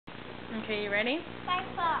Okay, you ready?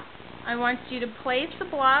 Spatial. I want you to place the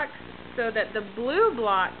blocks so that the blue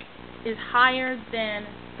block is higher than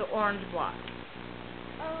the orange block.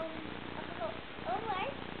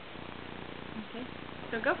 Alright. Okay,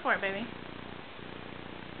 so go for it, baby.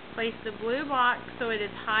 Place the blue block so it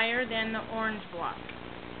is higher than the orange block.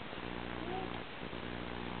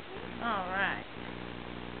 Alright.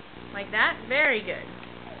 Like that? Very good.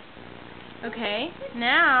 Okay,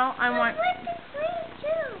 now I want...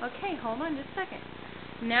 Okay, hold on just a second.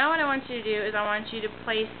 Now what I want you to do is I want you to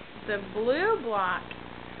place the blue block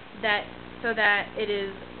so that it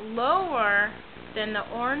is lower than the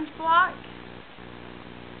orange block,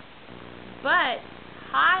 but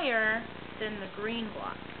higher than the green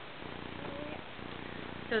block.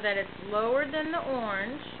 So that it's lower than the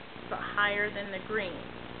orange, but higher than the green.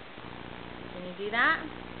 Can you do that?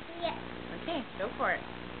 Yes. Okay, go for it.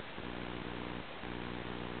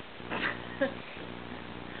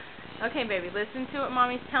 Okay, baby, listen to what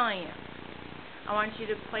Mommy's telling you. I want you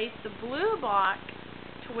to place the blue block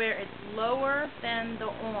to where it's lower than the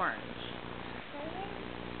orange.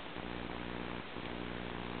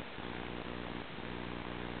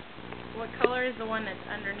 What color is the one that's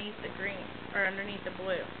underneath the green, or underneath the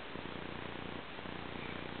blue?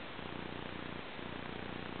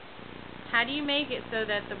 How do you make it so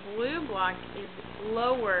that the blue block is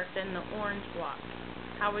lower than the orange block?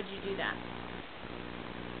 How would you do that?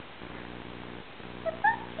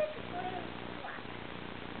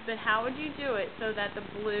 But how would you do it so that the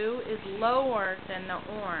blue is lower than the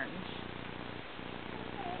orange?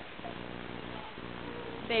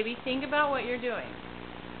 Baby, think about what you're doing.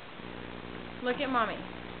 Look at Mommy.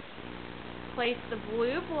 Place the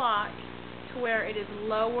blue block to where it is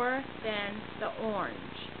lower than the orange.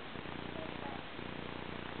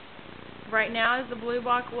 Right now, is the blue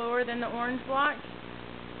block lower than the orange block?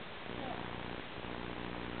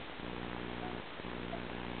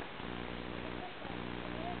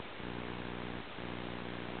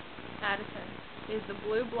 Addison, is the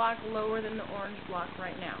blue block lower than the orange block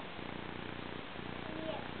right now?